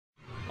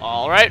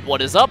Alright,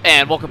 what is up,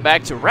 and welcome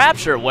back to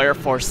Rapture, where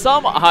for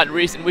some odd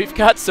reason we've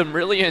got some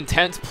really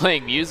intense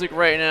playing music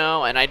right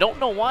now, and I don't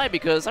know why,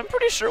 because I'm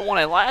pretty sure when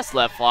I last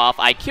left off,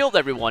 I killed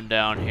everyone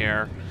down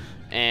here,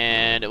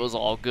 and it was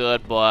all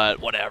good, but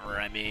whatever,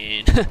 I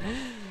mean,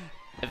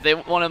 if they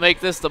want to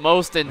make this the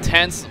most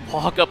intense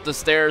walk up the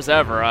stairs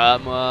ever,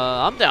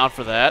 I'm down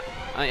for that.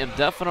 I am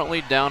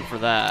definitely down for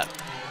that.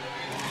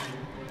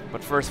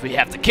 But first we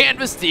have to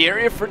canvass the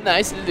area for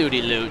nice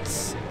looty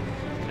loots.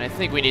 I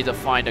think we need to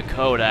find a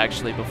code,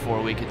 actually,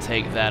 before we can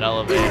take that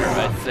elevator,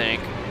 I think.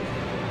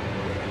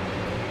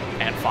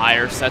 And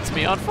fire sets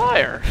me on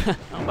fire.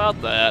 How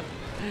about that?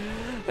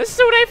 This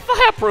suit ain't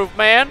fireproof,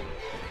 man!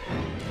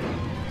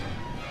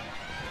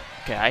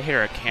 Okay, I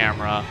hear a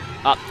camera.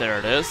 Up there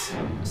it is.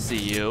 See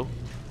you.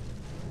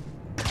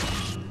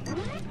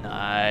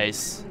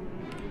 Nice.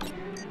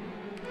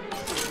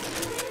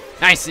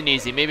 Nice and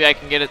easy. Maybe I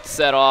can get it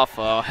set off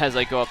as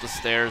I go up the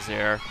stairs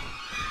here.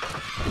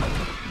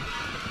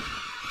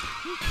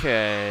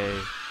 Okay.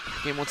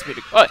 Game wants me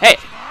to. Oh, hey!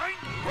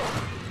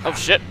 Oh,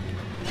 shit.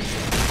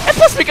 And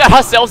plus, we got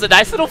ourselves a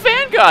nice little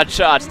Vanguard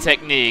charge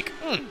technique.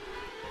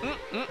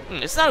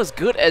 It's not as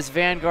good as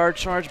Vanguard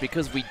charge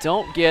because we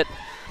don't get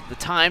the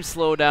time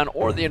slowdown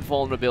or the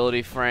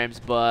invulnerability frames,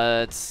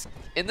 but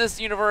in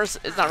this universe,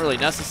 it's not really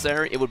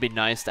necessary. It would be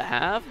nice to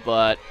have,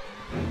 but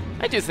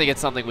I do think it's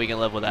something we can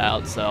live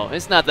without, so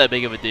it's not that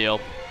big of a deal.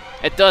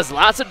 It does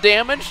lots of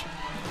damage,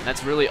 and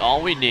that's really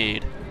all we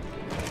need.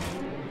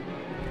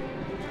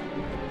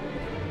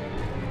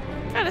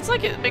 Man, it's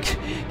like it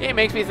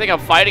makes me think I'm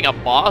fighting a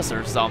boss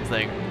or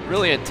something.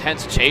 Really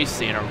intense chase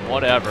scene or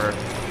whatever.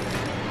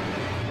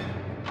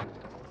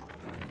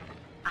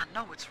 I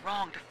know it's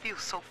wrong to feel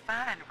so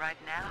fine right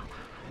now,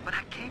 but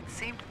I can't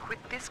seem to quit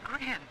this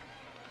grin.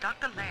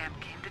 Dr. Lamb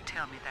came to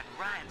tell me that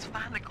Ryan's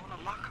finally gonna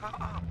lock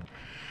her up.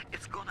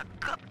 It's gonna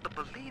gut the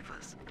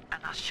believers,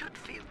 and I should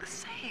feel the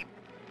same.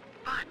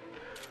 But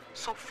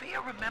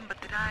Sophia remembered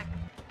that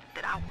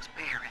I was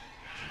barren.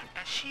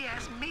 And she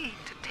asked me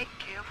to take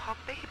care of her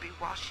baby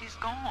while she's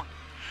gone.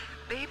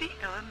 Baby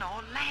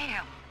Eleanor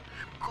Lamb.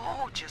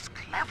 Gorgeous,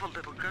 clever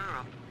little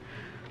girl.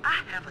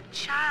 I have a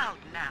child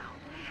now,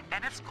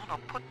 and it's gonna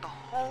put the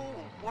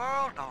whole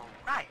world all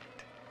right.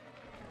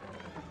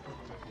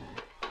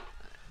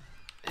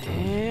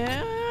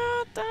 Yeah,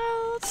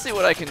 let's see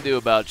what I can do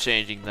about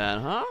changing that,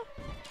 huh?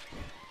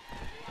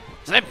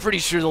 'Cause I'm pretty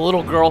sure the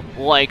little girl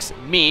likes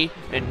me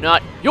and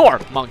not your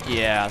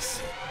monkey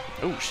ass.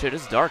 Oh shit,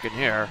 it's dark in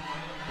here.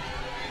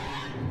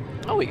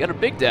 Oh, we got a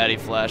Big Daddy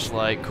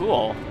flashlight.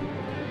 Cool.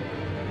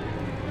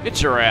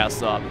 Get your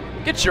ass up.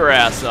 Get your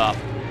ass up.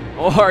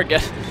 Or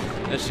get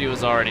that she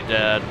was already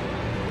dead.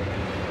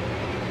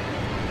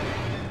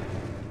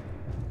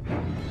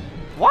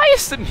 Why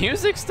is the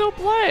music still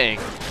playing?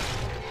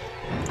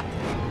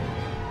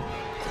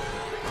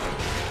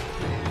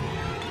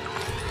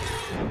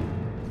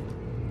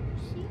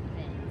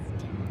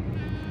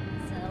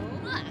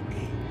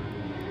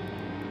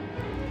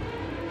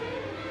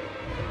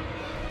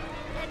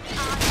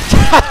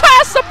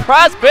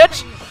 Surprise,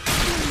 bitch!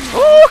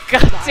 Oh,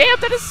 goddamn,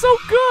 that is so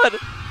good!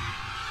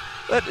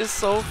 That is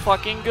so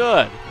fucking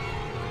good.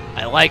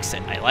 I likes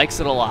it. I likes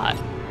it a lot.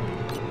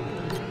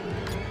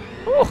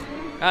 Oh,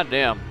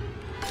 goddamn.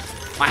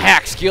 My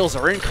hack skills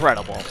are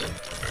incredible.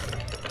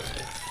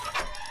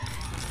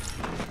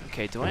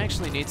 Okay, do I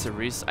actually need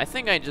to I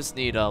think I just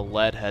need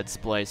lead head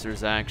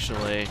splicers,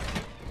 actually.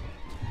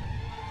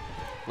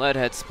 Lead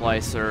head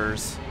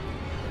splicers.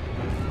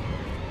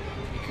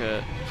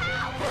 Because...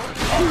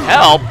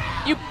 Help!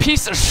 You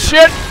piece of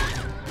shit!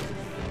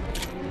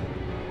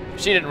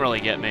 She didn't really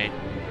get me.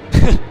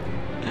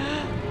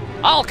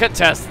 I'll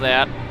contest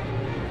that.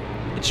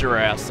 Get your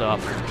ass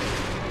up.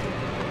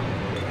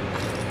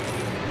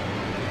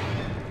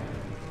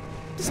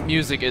 This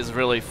music is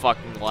really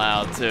fucking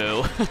loud,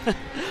 too.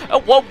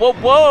 Oh, whoa, whoa,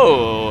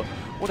 whoa!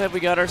 What have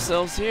we got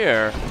ourselves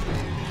here?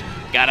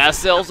 Got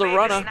ourselves a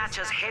runner.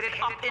 Snatcher's headed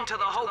up into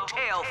the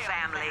hotel,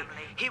 family.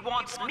 He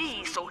wants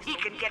me so he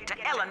can get to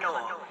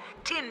Eleanor.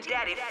 Tin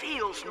Daddy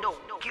feels no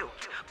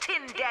guilt.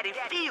 Tin Daddy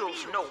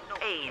feels no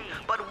pain.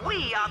 But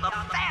we are the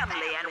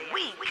family, and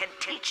we can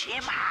teach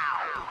him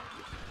how.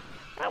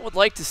 I would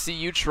like to see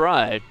you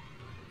try.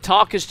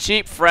 Talk is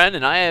cheap, friend,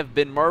 and I have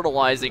been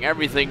myrtleizing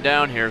everything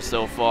down here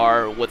so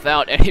far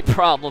without any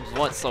problems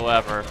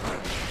whatsoever.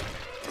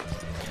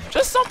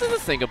 Just something to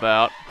think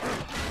about.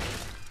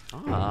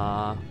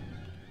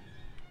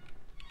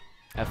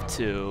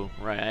 F2,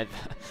 right.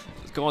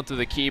 I was going through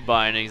the key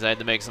bindings, I had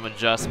to make some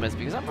adjustments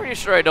because I'm pretty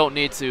sure I don't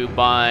need to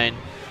bind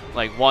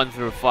like 1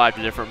 through 5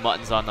 to different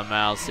buttons on the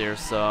mouse here,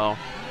 so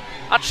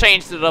I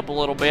changed it up a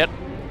little bit.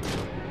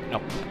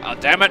 Nope. Oh,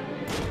 damn it!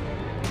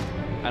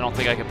 I don't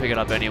think I can pick it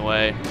up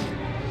anyway,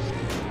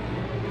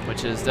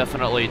 which is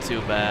definitely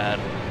too bad.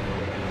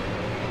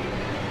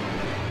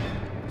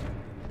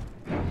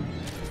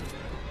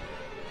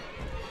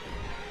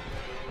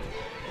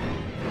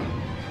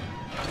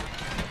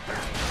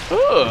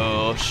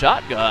 Ooh,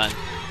 shotgun.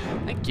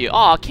 Thank you.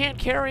 Aw, can't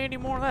carry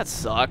anymore? That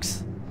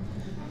sucks.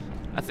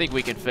 I think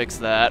we can fix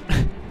that.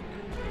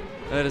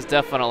 That is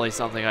definitely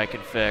something I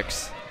can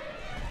fix.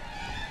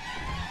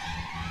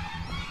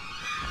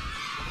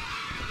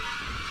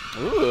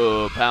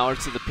 Ooh, power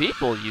to the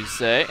people, you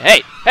say?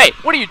 Hey, hey,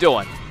 what are you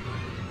doing?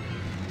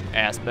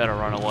 Ass better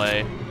run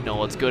away. You know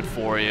what's good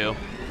for you.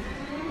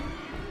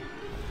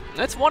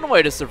 That's one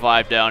way to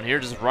survive down here,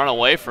 just run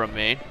away from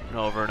me.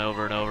 Over and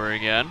over and over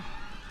again.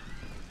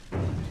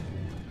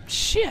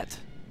 Shit.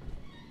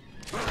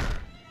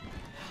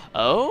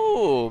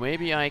 Oh,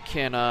 maybe I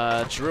can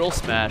drill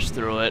smash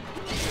through it.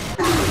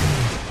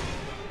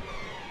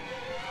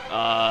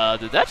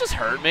 Did that just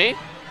hurt me?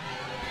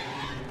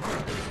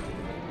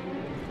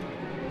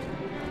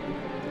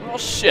 Oh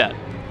shit.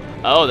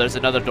 Oh, there's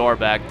another door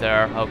back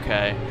there.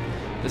 Okay.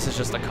 This is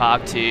just a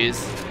cock tease.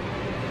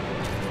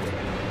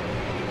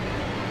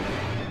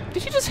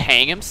 Did he just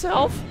hang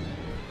himself?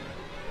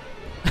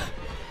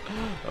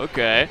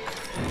 Okay.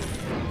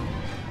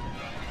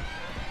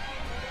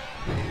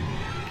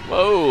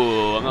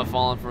 Whoa, I'm not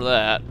falling for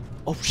that.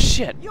 Oh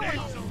shit.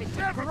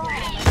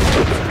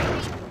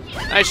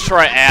 Nice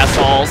try,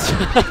 assholes.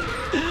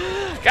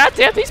 God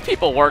damn, these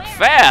people work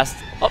fast.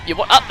 Oh, you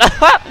want?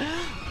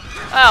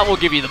 Ah, we'll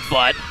give you the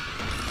butt.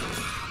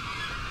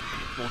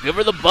 We'll give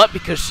her the butt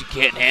because she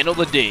can't handle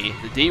the D.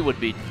 The D would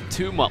be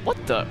too much.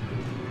 What the?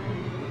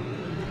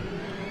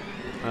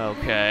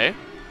 Okay.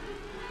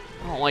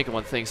 I don't like it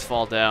when things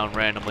fall down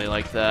randomly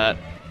like that.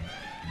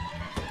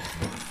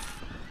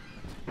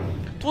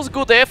 It was a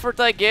good effort,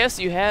 I guess.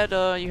 You had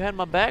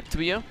my back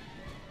to you.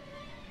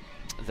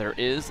 There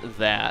is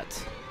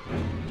that.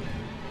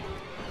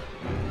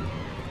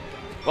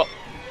 Well.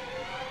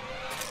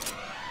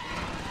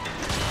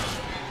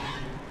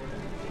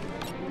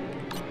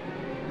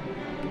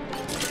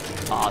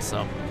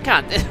 Awesome.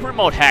 God, this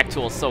remote hack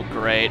tool is so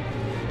great.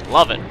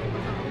 Love it.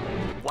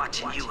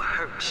 Watching you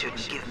hurt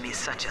shouldn't give me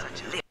such a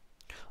lift.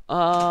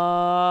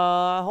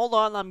 Hold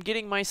on, I'm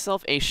getting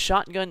myself a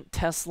shotgun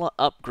Tesla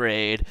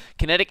upgrade.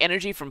 Kinetic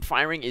energy from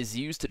firing is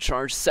used to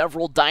charge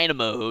several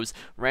dynamos,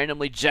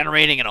 randomly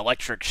generating an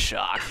electric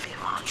shock.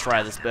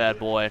 Try this bad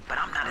boy. But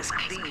I'm not as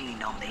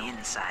clean on the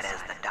inside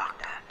as the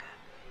doctor.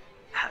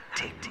 I'll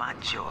take my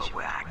joy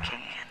where I can.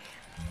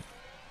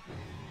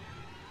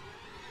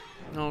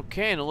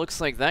 Okay, and it looks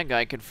like that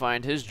guy can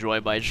find his joy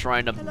by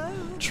trying to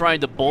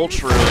bull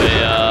true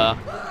a,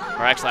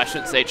 or actually I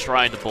shouldn't say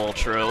trying to bull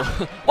true.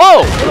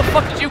 Whoa! Where the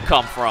fuck did you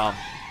come from?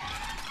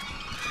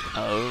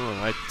 Oh,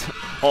 right.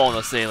 Hole in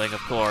the ceiling,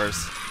 of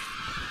course.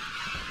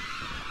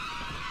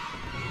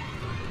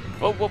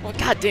 Whoa, whoa, whoa,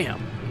 god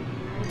damn.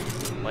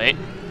 Wait.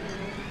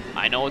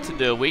 I know what to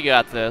do. We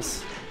got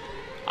this.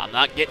 I'm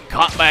not getting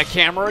caught by a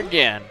camera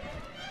again.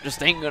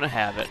 Just ain't gonna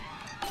have it.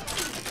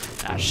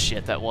 Ah,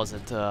 shit, that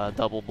wasn't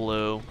double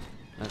blue.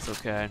 That's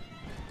okay.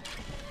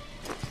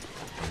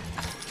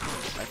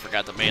 I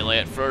forgot to melee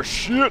it first.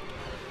 Shit!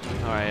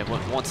 Alright,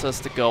 what wants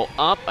us to go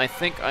up? I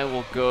think I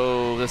will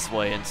go this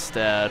way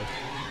instead.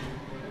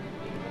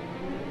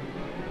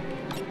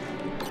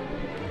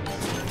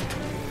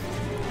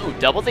 Ooh,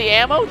 double the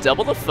ammo,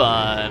 double the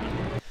fun.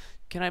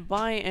 Can I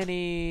buy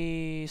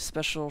any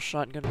special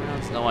shotgun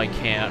rounds? No, I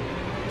can't.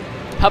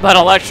 How about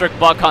electric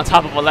buck on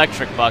top of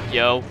electric buck,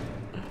 yo?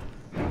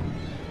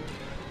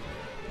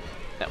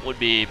 That would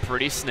be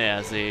pretty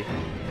snazzy.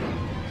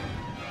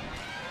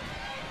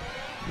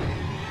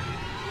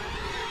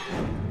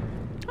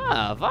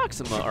 Ah,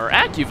 Voxima, or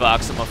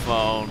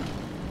AccuVoxima-phone.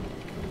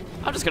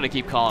 I'm just gonna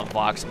keep calling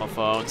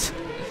Voxima-phones.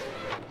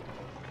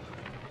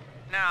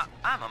 Now,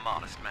 I'm a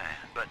modest man,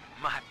 but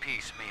my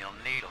piecemeal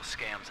needle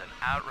scam's an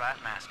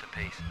outright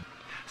masterpiece.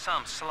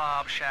 Some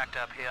slob shacked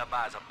up here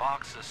buys a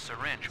box of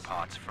syringe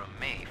parts from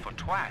me for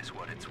twice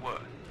what it's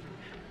worth.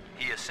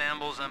 He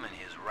assembles them in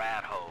his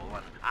rat hole,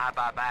 and I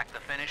buy back the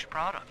finished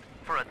product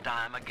for a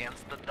dime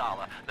against the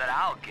dollar that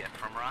I'll get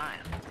from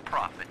Ryan.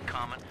 Profit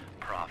coming,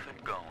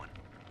 profit going.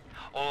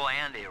 Old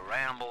Andy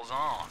rambles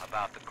on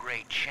about the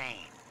great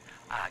chain.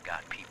 I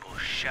got people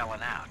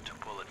shelling out to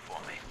pull it for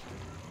me.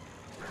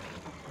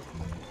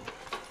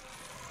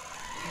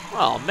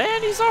 Oh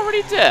man, he's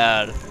already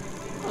dead.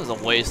 That was a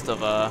waste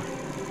of an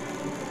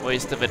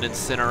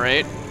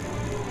incinerate.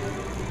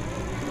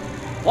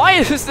 Why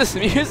is this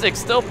music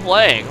still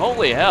playing?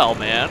 Holy hell,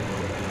 man.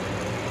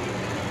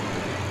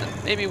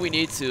 Maybe we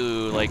need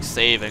to, like,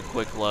 save and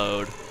quick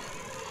load.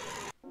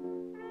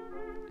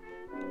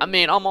 I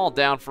mean, I'm all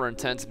down for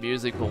intense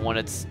music, but when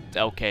it's...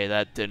 Okay,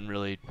 that didn't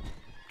really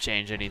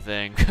change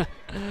anything.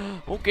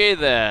 Okay,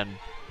 then.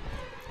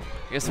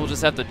 I guess we'll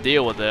just have to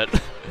deal with it.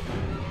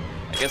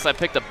 I guess I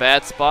picked a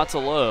bad spot to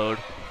load.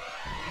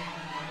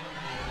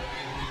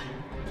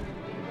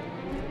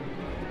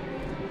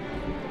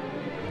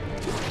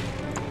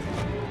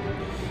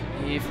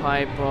 Eve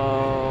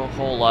hypo,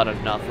 whole lot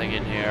of nothing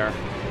in here.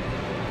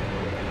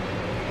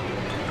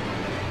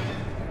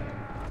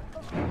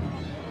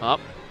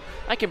 Up.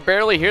 I can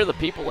barely hear the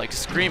people like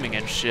screaming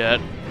and shit.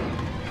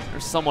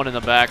 There's someone in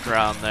the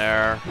background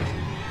there,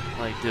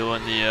 like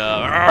doing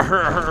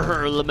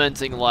the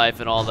lamenting life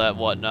and all that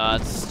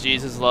whatnot.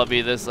 Jesus love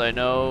me, this I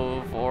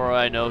know, for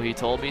I know he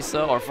told me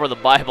so, or for the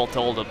Bible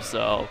told him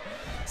so.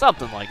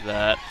 Something like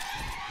that.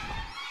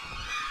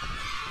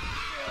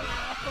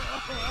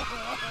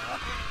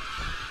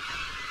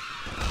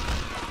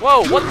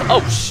 Whoa, what the?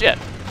 Oh, shit.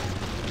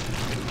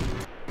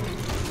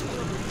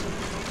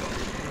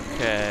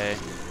 Okay.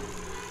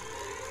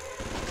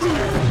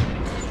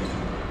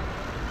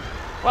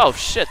 Wow,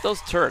 shit,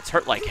 those turrets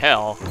hurt like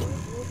hell.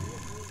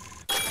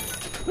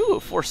 Ooh,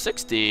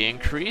 460.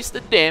 Increase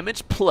the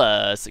damage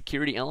plus.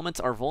 Security elements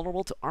are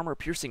vulnerable to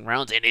armor-piercing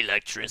rounds and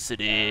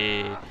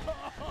electricity.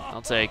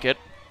 I'll take it.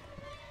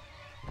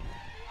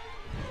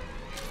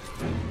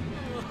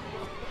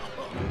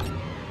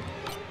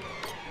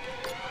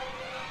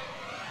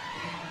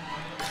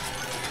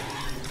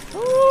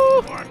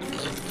 Ooh.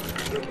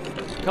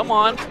 Come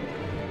on.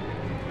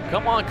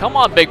 Come on, come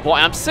on, big boy.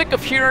 I'm sick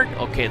of hearing...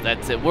 Okay,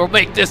 that's it. We'll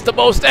make this the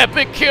most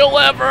epic kill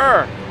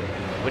ever!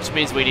 Which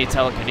means we need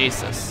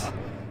telekinesis.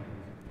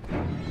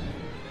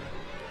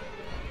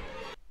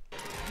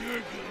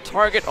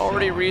 Target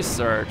already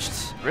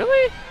researched.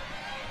 Really?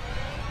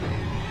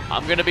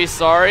 I'm gonna be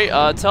sorry.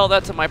 Tell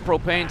that to my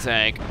propane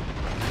tank.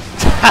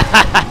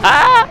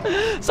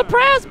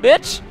 Surprise,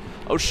 bitch!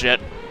 Oh,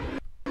 shit.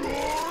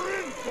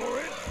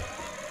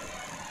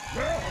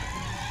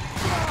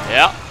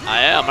 Yeah,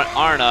 I am,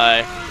 aren't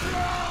I?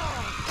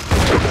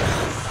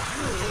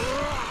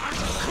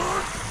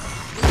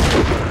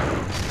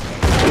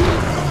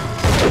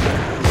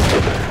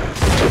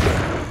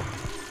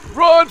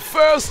 Run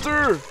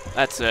faster!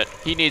 That's it.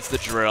 He needs the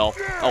drill.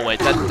 Oh wait,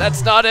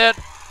 that's not it.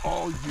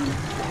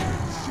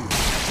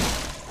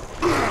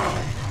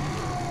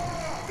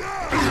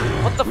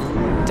 What the?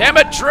 Damn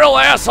it, drill,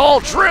 asshole,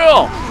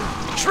 drill!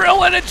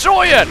 Drill and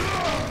enjoy it.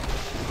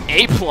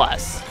 A+.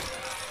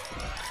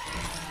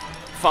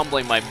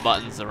 Fumbling my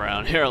buttons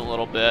around here a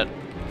little bit.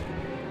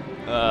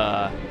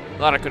 A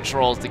lot of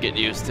controls to get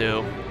used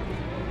to.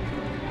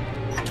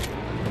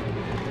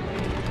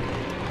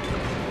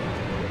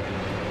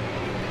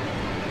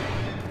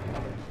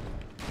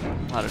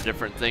 A lot of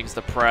different things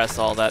to press,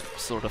 all that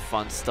sort of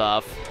fun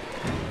stuff.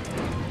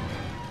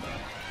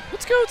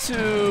 Let's go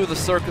to the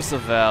Circus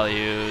of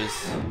Values.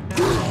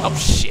 Oh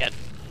shit.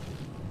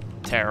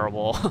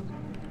 Terrible.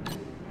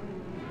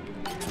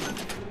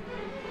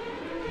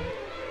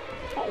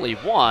 Only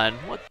one?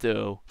 What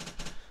the?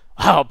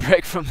 Wow,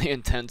 break from the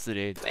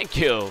intensity. Thank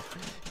you.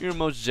 You're the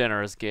most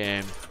generous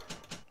game.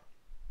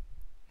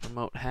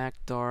 Remote hack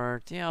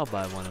dart. Yeah, I'll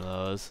buy one of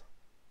those.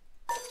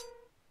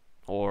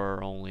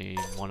 Or only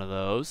one of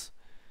those.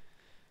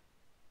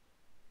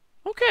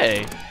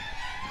 Okay.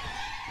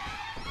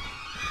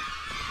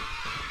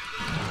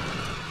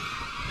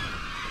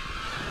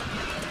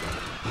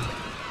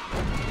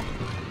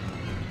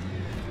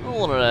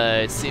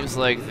 Alright, seems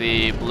like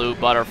the blue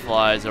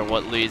butterflies are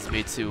what leads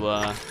me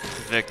to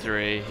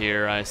victory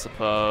here, I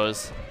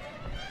suppose.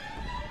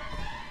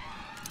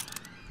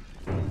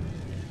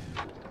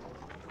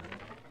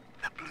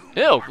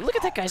 Ew, look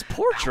at that guy's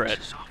portrait.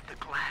 Off the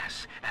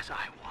glass as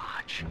I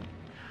watch.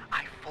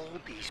 I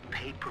fold these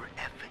paper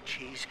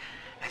effigies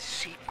as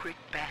secret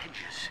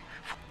badges.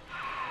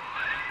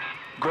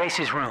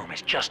 Grace's room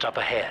is just up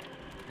ahead.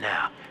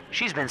 Now,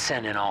 she's been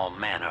sending all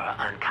manner of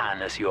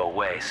unkindness your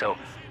way, so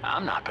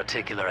I'm not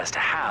particular as to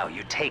how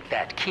you take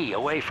that key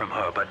away from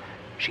her, but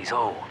she's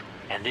old,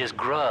 and this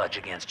grudge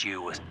against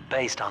you was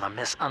based on a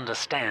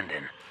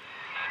misunderstanding.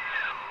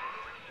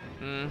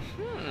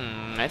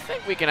 I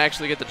think we can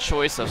actually get the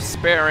choice of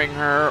sparing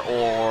her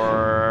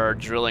or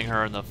drilling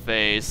her in the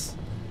face.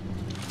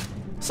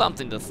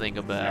 Something to think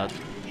about.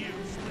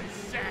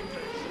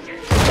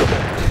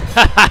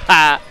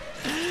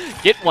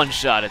 Get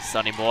one-shotted,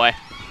 sonny boy.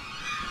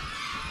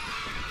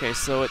 Okay,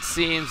 so it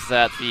seems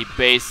that the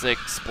basic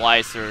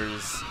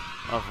splicers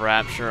of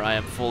Rapture I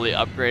am fully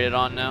upgraded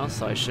on now,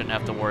 so I shouldn't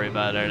have to worry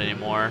about it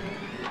anymore.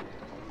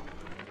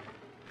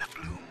 The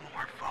blue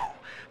morpho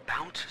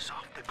bounces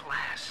off the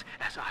glass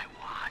as I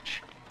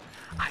watch.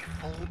 I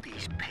fold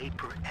these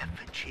paper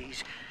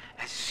effigies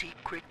as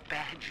secret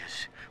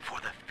badges for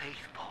the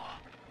faithful.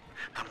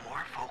 The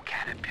morpho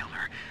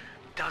caterpillar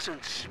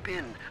doesn't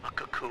spin a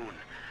cocoon.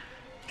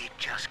 It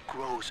just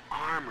grows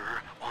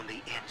armor on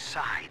the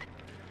inside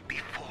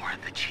before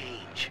the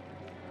change.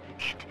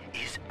 It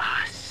is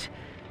us.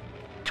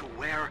 To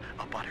wear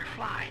a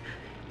butterfly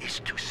is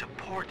to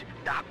support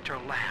Dr.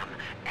 Lamb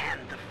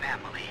and the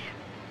family.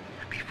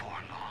 Before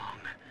long,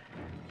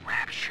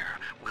 Rapture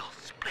will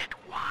split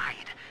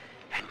wide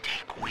and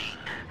take wing.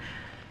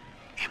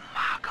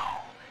 Imago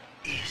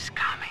is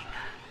coming.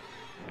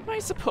 Am I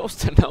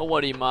supposed to know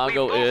what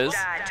Imago is? We both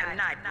die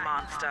tonight,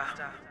 monster.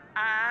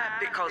 I,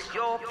 because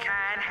your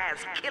kind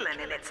has killing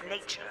in its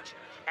nature.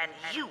 And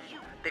you,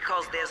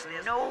 because there's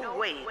no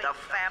way the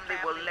family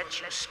will let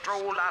you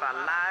stroll out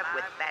alive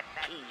with that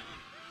key.